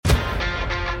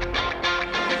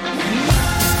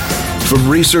From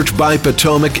Research by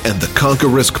Potomac and the Conquer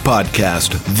Risk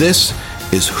podcast, this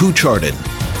is Who Charted.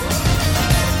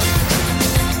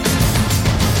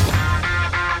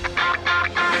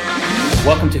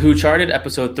 Welcome to Who Charted,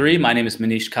 episode 3. My name is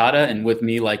Manish Khatta, and with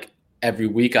me, like every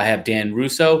week, I have Dan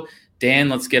Russo. Dan,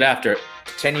 let's get after it.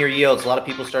 10-year yields, a lot of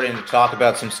people starting to talk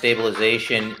about some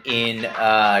stabilization in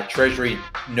Treasury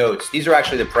notes. These are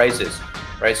actually the prices,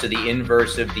 right? So the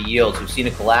inverse of the yields. We've seen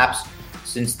a collapse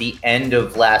since the end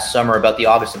of last summer, about the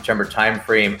August-September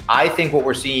timeframe. I think what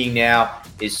we're seeing now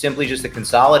is simply just a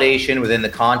consolidation within the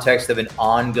context of an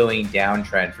ongoing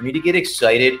downtrend. For me to get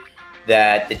excited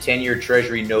that the 10-year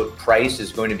Treasury note price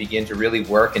is going to begin to really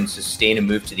work and sustain a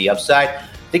move to the upside, I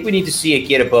think we need to see it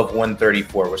get above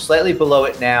 134. We're slightly below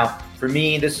it now. For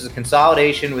me, this is a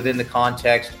consolidation within the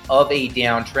context of a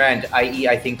downtrend, i.e.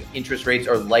 I think interest rates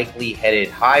are likely headed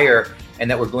higher and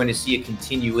that we're going to see a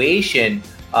continuation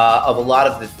of a lot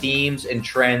of the themes and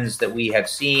trends that we have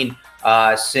seen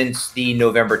since the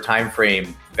November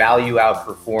timeframe. Value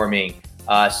outperforming,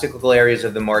 cyclical areas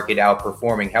of the market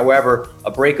outperforming. However,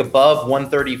 a break above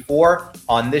 134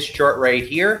 on this chart right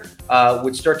here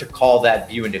would start to call that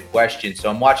view into question. So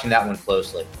I'm watching that one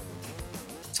closely.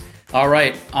 All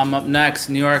right, I'm up next.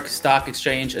 New York Stock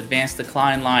Exchange advanced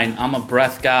decline line. I'm a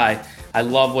breadth guy. I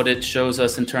love what it shows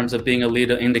us in terms of being a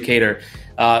lead indicator.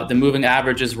 The moving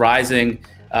average is rising.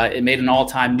 It made an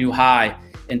all-time new high.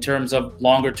 In terms of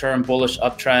longer-term bullish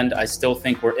uptrend, I still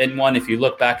think we're in one. If you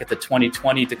look back at the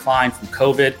 2020 decline from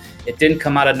COVID, it didn't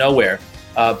come out of nowhere.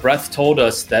 Breadth told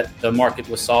us that the market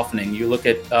was softening. You look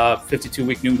at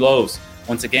 52-week new lows.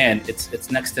 Once again,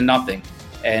 it's next to nothing.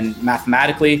 And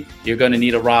mathematically, you're going to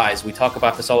need a rise. We talk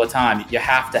about this all the time. You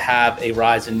have to have a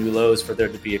rise in new lows for there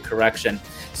to be a correction.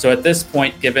 So at this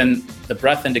point, given the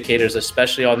breadth indicators,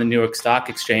 especially on the New York Stock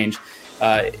Exchange,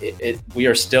 we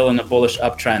are still in a bullish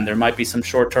uptrend. There might be some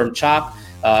short-term chop,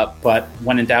 but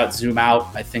when in doubt, zoom out.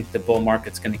 I think the bull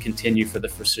market's going to continue for the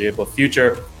foreseeable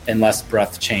future unless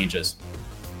breadth changes.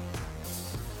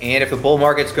 And if the bull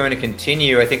market's going to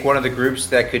continue, I think one of the groups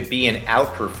that could be an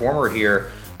outperformer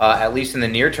here, at least in the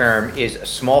near term, is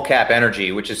small cap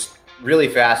energy, which is really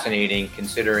fascinating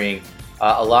considering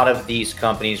a lot of these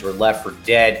companies were left for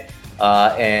dead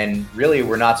and really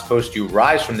were not supposed to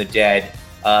rise from the dead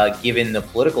given the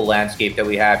political landscape that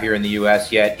we have here in the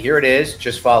U.S. Yet here it is,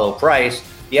 just follow price.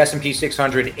 The S&P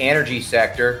 600 energy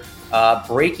sector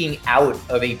breaking out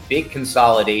of a big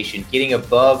consolidation, getting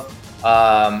above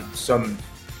some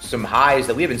highs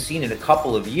that we haven't seen in a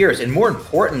couple of years. And more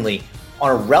importantly, on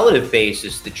a relative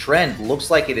basis, the trend looks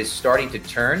like it is starting to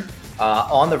turn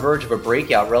on the verge of a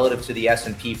breakout relative to the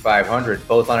S&P 500,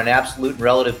 both on an absolute and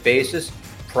relative basis,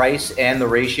 price and the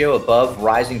ratio above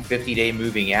rising 50-day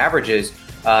moving averages.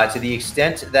 To the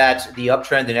extent that the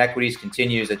uptrend in equities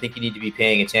continues, I think you need to be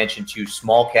paying attention to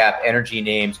small cap energy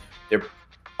names. They're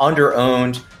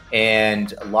under-owned,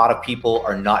 and a lot of people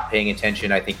are not paying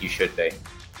attention. I think you should be.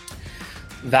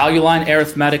 Value Line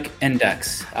Arithmetic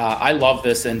Index. I love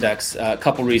this index. A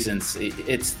couple reasons.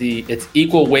 It's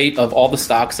equal weight of all the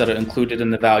stocks that are included in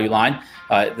the Value Line.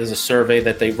 There's a survey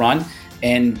that they run,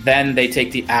 and then they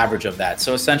take the average of that.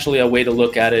 So essentially, a way to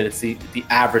look at it is the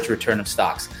average return of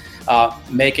stocks,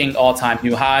 making all-time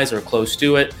new highs or close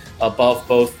to it, above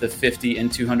both the 50 and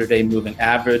 200-day moving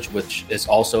average, which is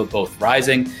also both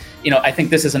rising. I think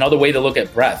this is another way to look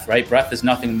at breadth, right? Breadth is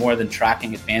nothing more than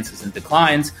tracking advances and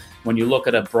declines. When you look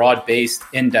at a broad-based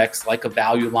index like a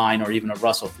Value Line or even a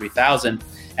Russell 3000,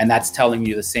 and that's telling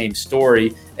you the same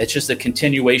story, it's just a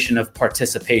continuation of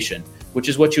participation, which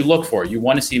is what you look for. You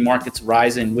want to see markets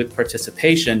rising with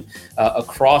participation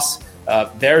across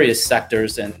various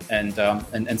sectors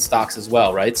and stocks as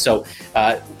well, right? So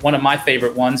one of my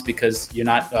favorite ones, because you're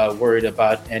not worried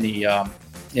about any,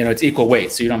 it's equal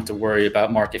weight, so you don't have to worry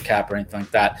about market cap or anything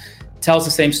like that. Tells the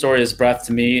same story as breadth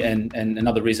to me, and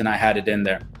another reason I had it in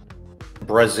there.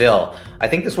 Brazil. I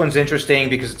think this one's interesting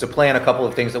because it's a play on a couple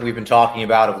of things that we've been talking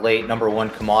about of late. Number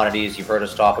one, commodities. You've heard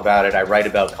us talk about it. I write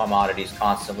about commodities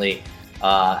constantly,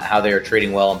 how they are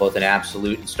trading well on both an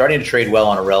absolute and starting to trade well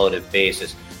on a relative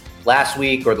basis. Last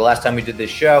week, or the last time we did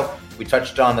this show, we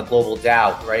touched on the global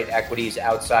Dow, right? Equities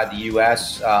outside the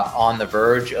U.S. On the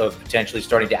verge of potentially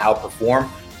starting to outperform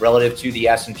relative to the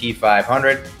S&P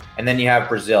 500. And then you have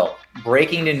Brazil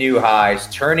breaking to new highs,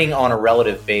 turning on a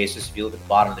relative basis. If you look at the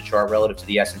bottom of the chart relative to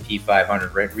the S&P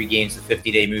 500, right, regains the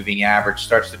 50-day moving average,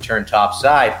 starts to turn top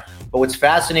side. But what's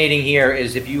fascinating here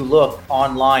is if you look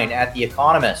online at The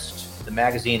Economist, the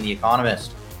magazine The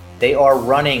Economist, they are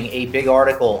running a big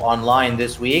article online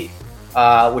this week,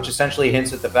 which essentially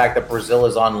hints at the fact that Brazil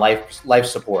is on life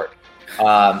support.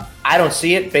 I don't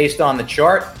see it based on the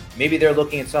chart. maybe they're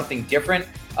looking at something different.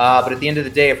 But at the end of the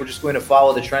day, if we're just going to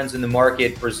follow the trends in the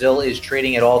market, Brazil is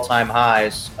trading at all-time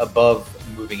highs above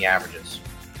moving averages.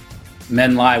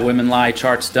 Men lie, women lie,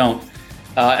 charts don't.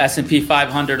 S&P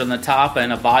 500 on the top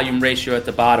and a volume ratio at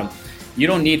the bottom. You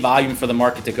don't need volume for the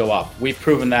market to go up. We've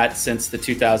proven that since the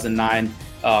 2009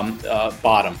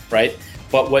 bottom, right?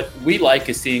 But what we like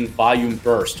is seeing volume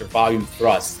burst or volume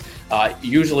thrust.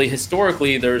 Usually,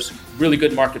 historically, there's really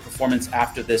good market performance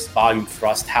after this volume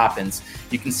thrust happens.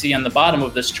 You can see on the bottom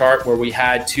of this chart where we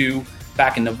had two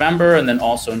back in November and then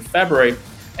also in February,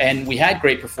 and we had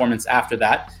great performance after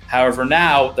that. However,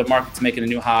 now the market's making a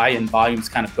new high and volume's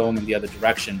kind of going in the other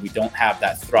direction. We don't have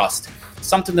that thrust.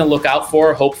 Something to look out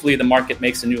for. Hopefully the market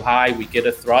makes a new high, we get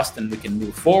a thrust and we can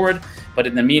move forward. But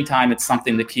in the meantime, it's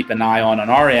something to keep an eye on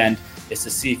our end, is to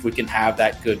see if we can have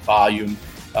that good volume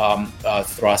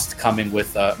thrust coming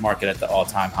with the market at the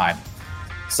all-time high.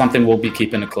 Something we'll be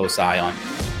keeping a close eye on.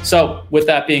 So with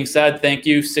that being said, thank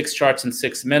you. 6 charts in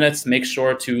 6 minutes. Make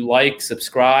sure to like,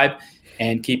 subscribe,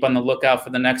 and keep on the lookout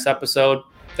for the next episode.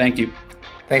 Thank you.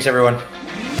 Thanks, everyone.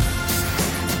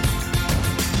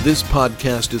 This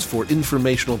podcast is for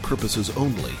informational purposes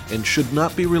only and should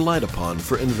not be relied upon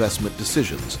for investment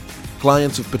decisions.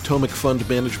 Clients of Potomac Fund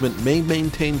Management may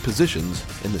maintain positions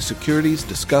in the securities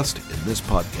discussed in this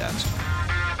podcast.